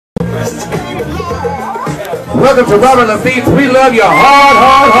Welcome to Robert Lafitte. We love you hard,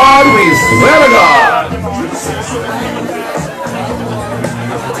 hard, hard. We swear to God.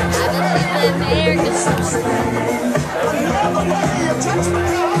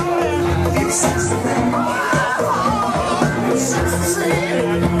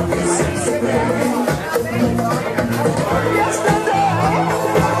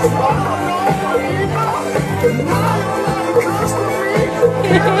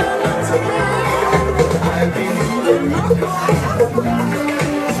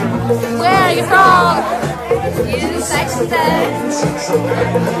 Where are you from? You sexy thing.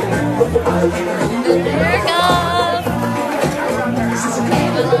 America.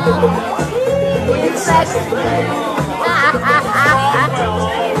 You sexy thing.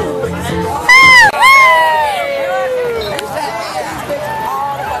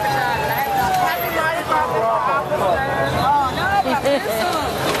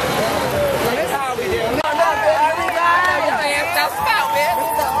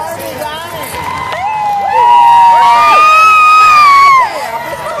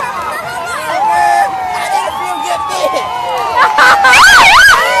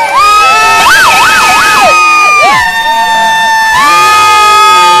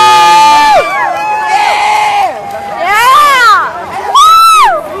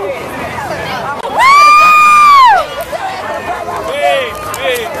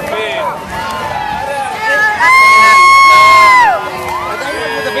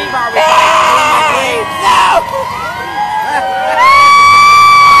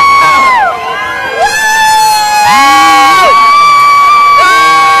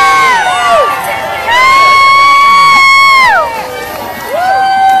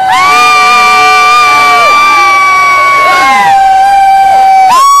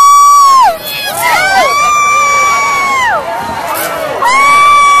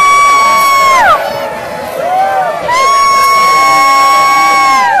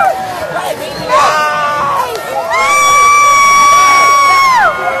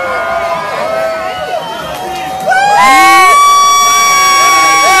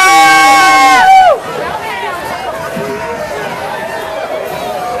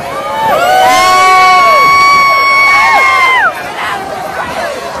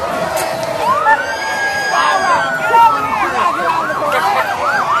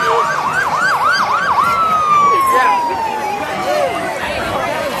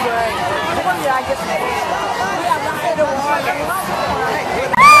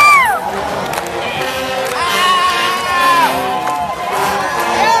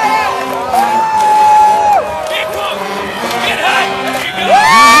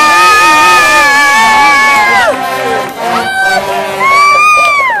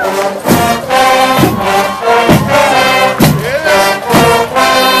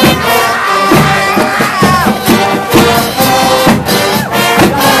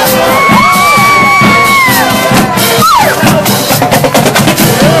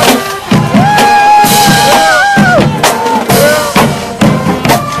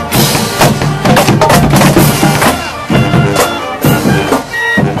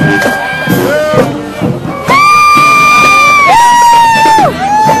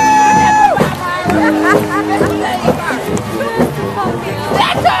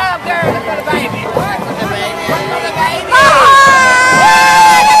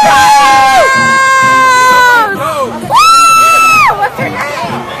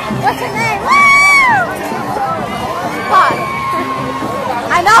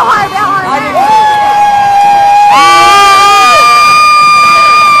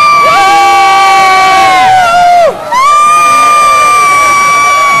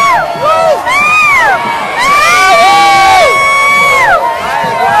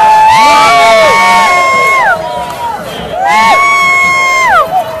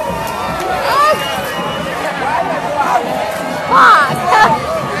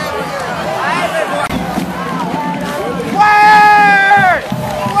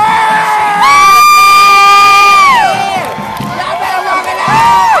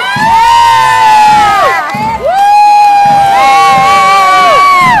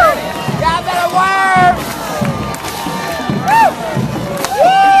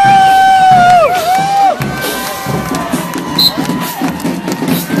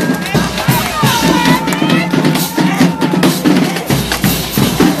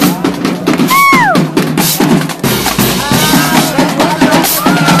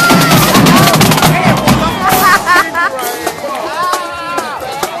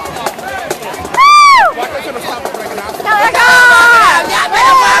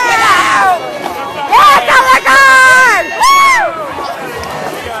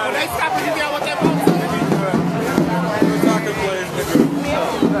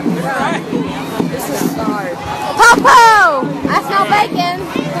 bacon.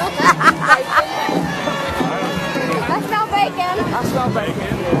 I smell bacon. I smell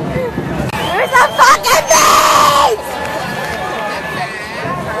bacon. There's a fucking beast!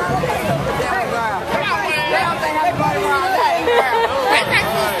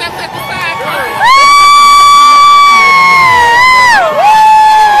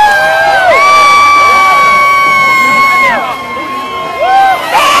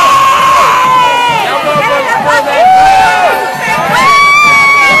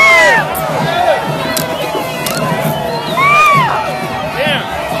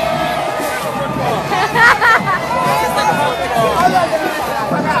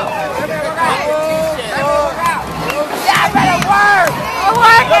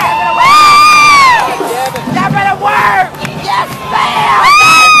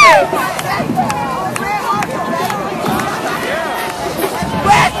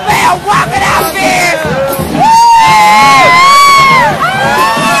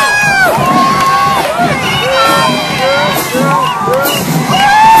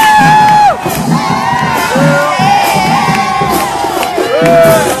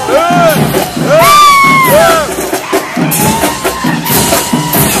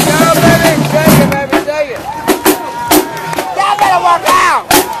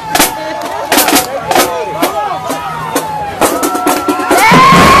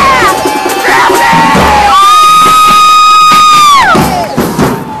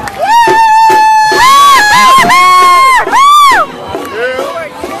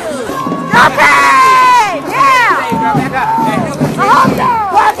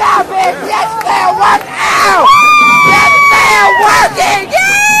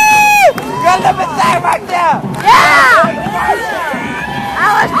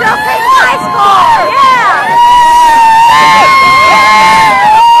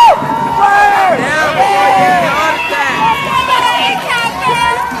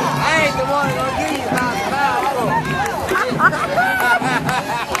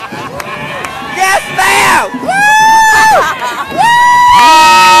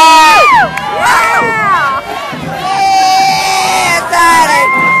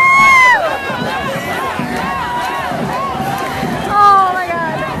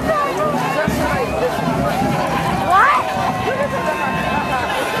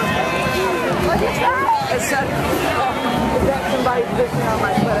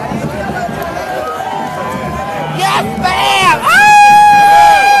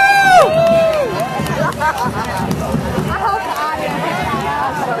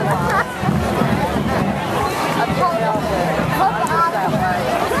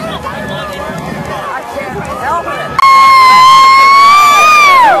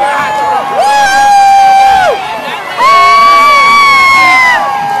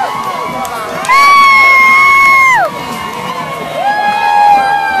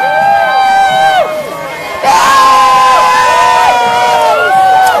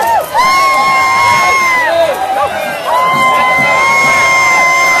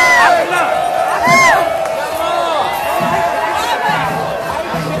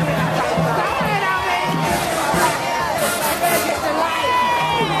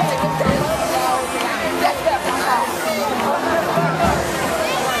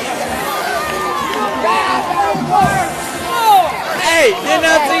 Didn't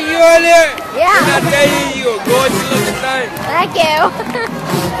I see you earlier? Yeah. Didn't I tell you were a gorgeous looking thing? Thank you.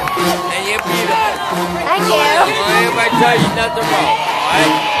 And you're beautiful. Thank you. I don't want everybody tell you nothing wrong,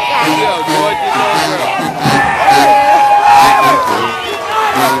 alright? You're a gorgeous little girl.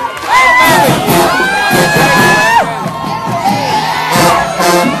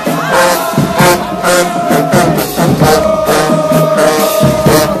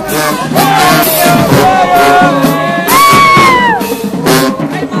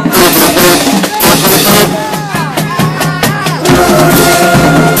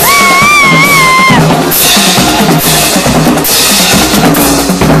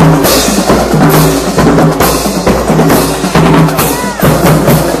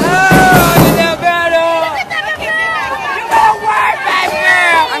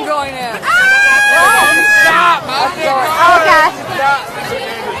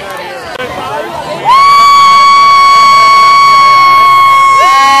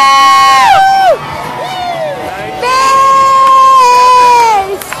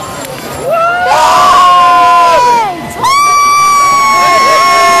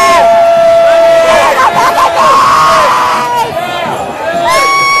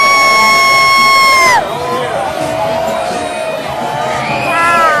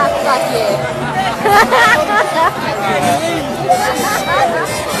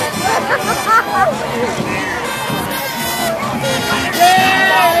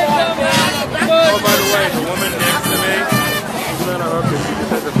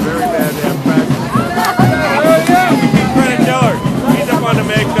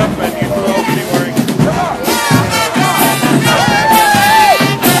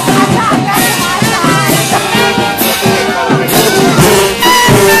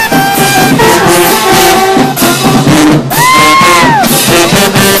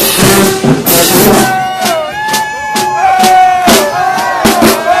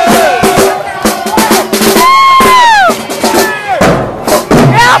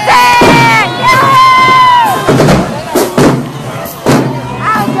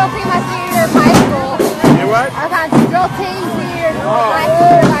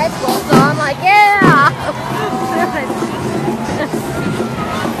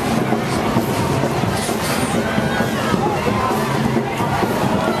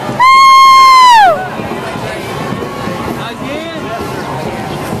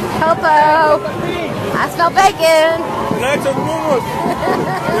 bacon. Let's move.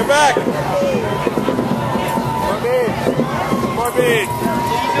 You're back. More beans. What are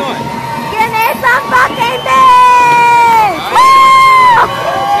you doing? Give me some fucking beans! Woo!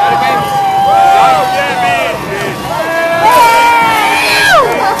 Got it, baby? Oh, yeah,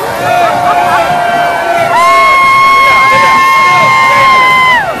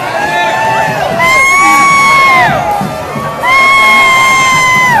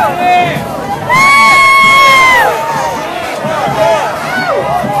 beans.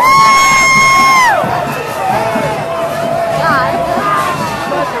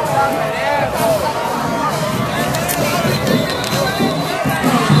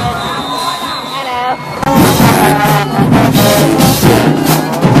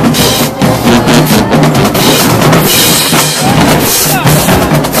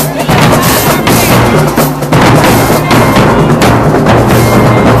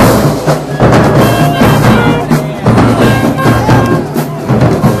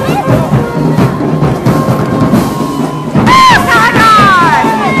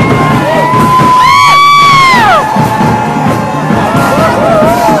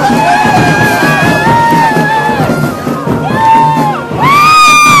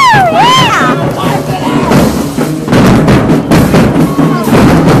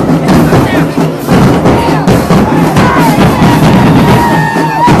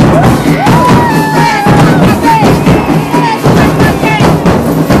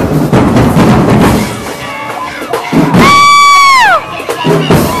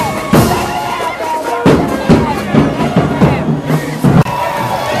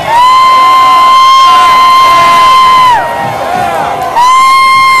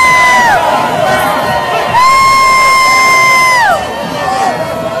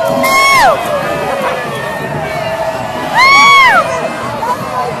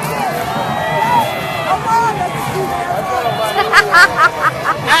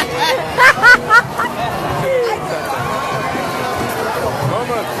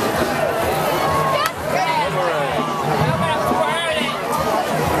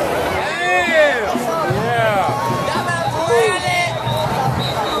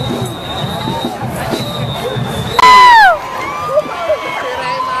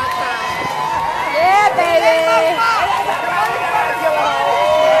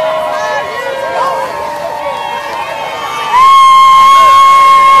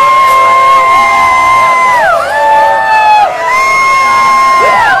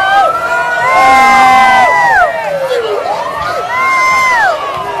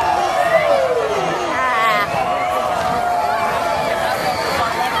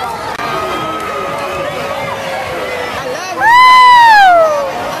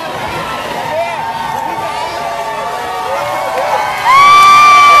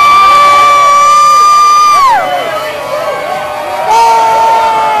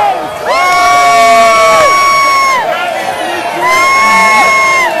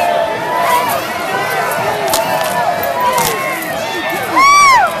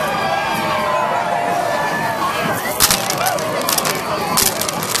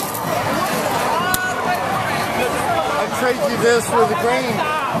 Trade you this for the green.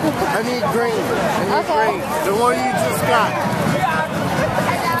 I need green. I need green. The one you just got.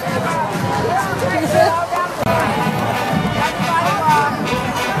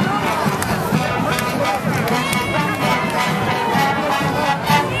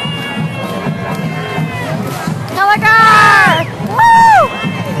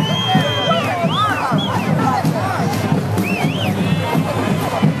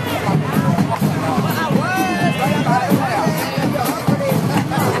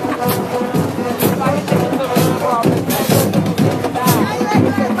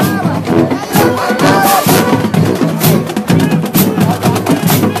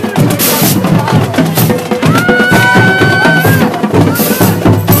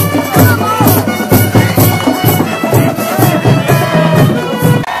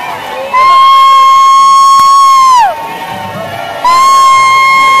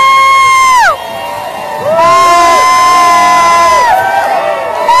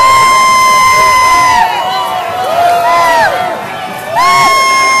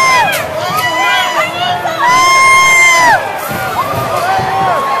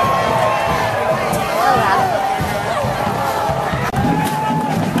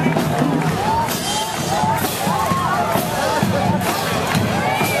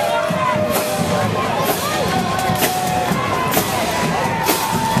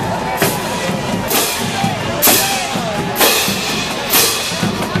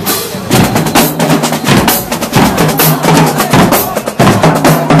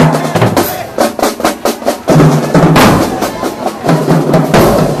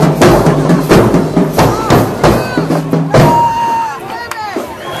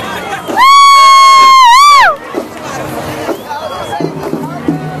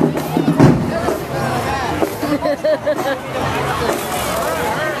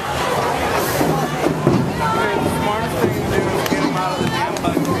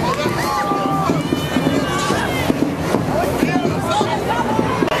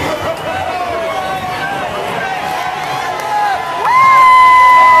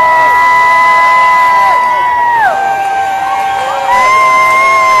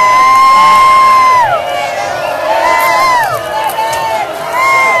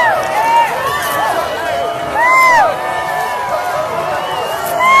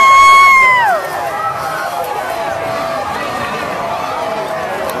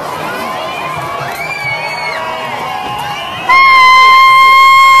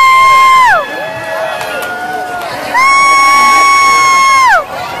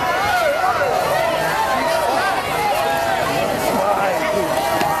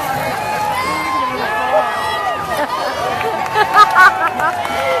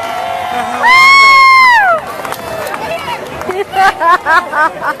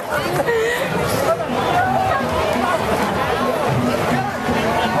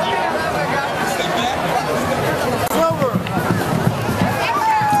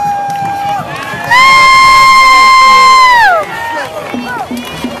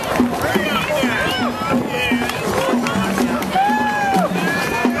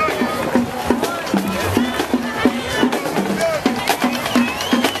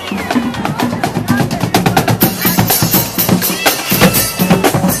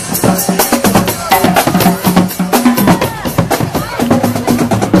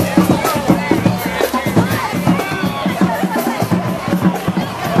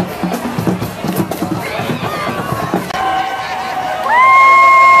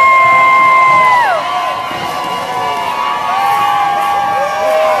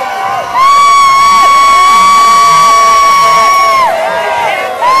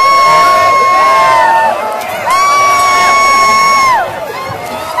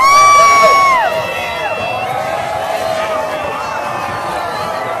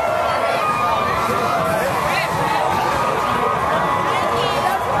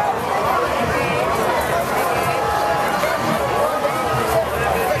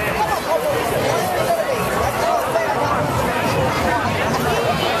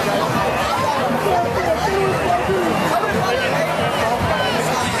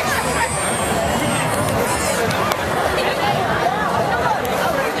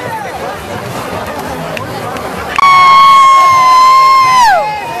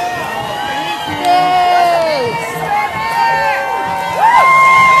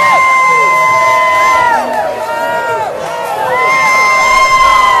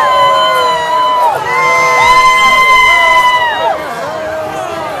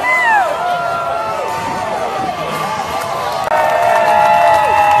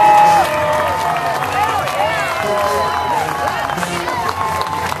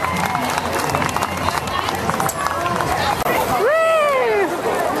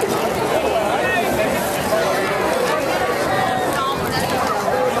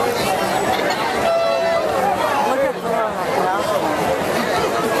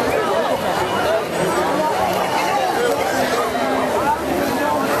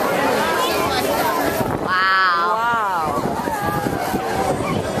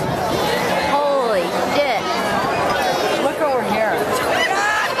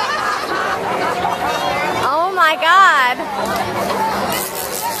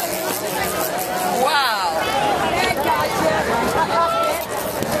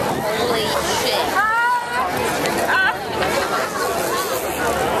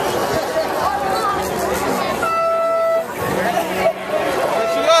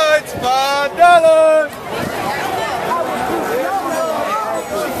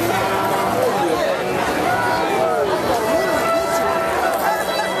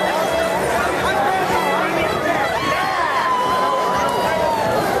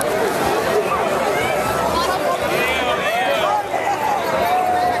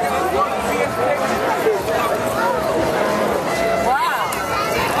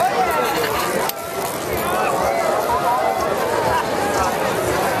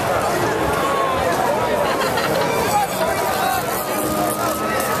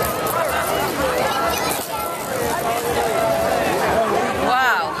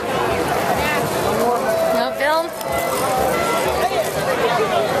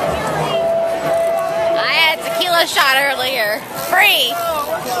 Shot earlier. Free.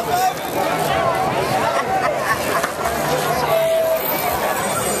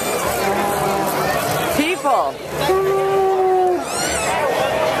 People.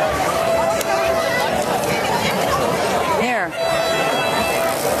 Here.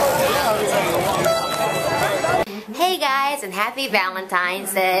 Hey guys, and happy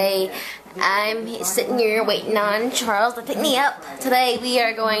Valentine's Day. I'm sitting here waiting on Charles to pick me up. Today we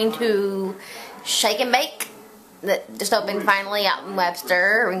are going to Shake and Bake. That just opened finally out in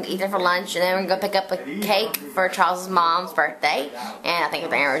Webster. We're going to eat there for lunch, and then we're going to pick up a cake for Charles' mom's birthday, and I think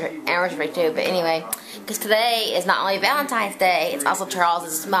it's anniversary too. But anyway, because today is not only Valentine's Day, it's also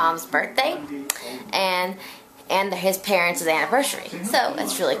Charles' mom's birthday, and his parents' anniversary. So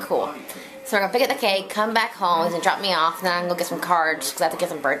it's really cool. So we're going to pick up the cake, come back home, he's going to drop me off, and then I'm going to get some cards, because I have to get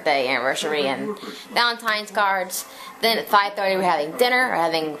some birthday, anniversary, and Valentine's cards. Then at 5:30 we're having dinner, we're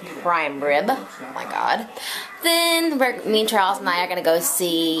having prime rib, oh my god. Then me and Charles and I are going to go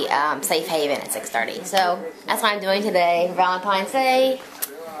see Safe Haven at 6:30. So that's what I'm doing today for Valentine's Day.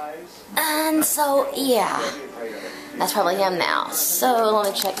 And so, yeah, that's probably him now. So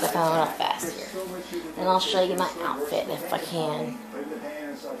let me check the phone real fast here. And I'll show you my outfit if I can.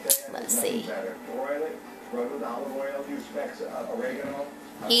 Let's see.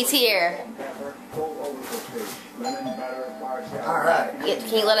 He's here. Alright.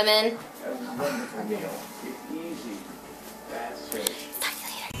 Can you let him in?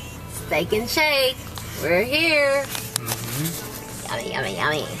 Steak and shake. We're here. Yummy, yummy,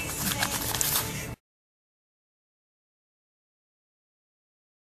 yummy.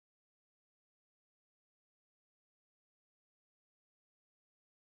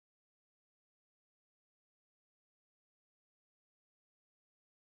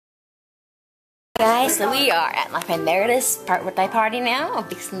 Guys, so we are at my friend Meredith's birthday party now.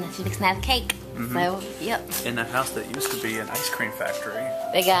 She's fixing to have cake. So, yep. In that house that used to be an ice cream factory.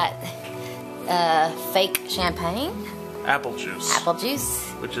 They got fake champagne. Apple juice. Apple juice.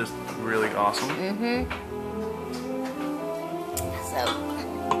 Which is really awesome. So,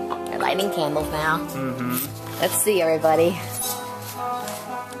 they're lighting candles now. Let's see everybody.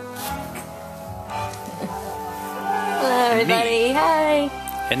 Hello everybody, hi.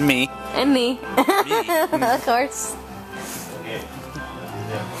 And me. And me. Of course.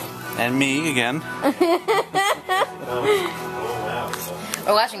 And me again.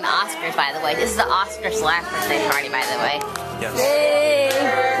 We're watching the Oscars, by the way. This is the Oscar/birthday party, by the way. Yes.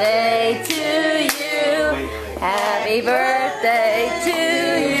 Birthday to you. Happy birthday to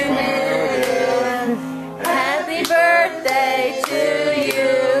you. Happy birthday to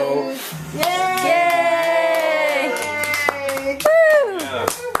you. Yay! Woo!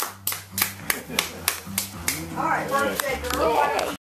 All right, birthday girl.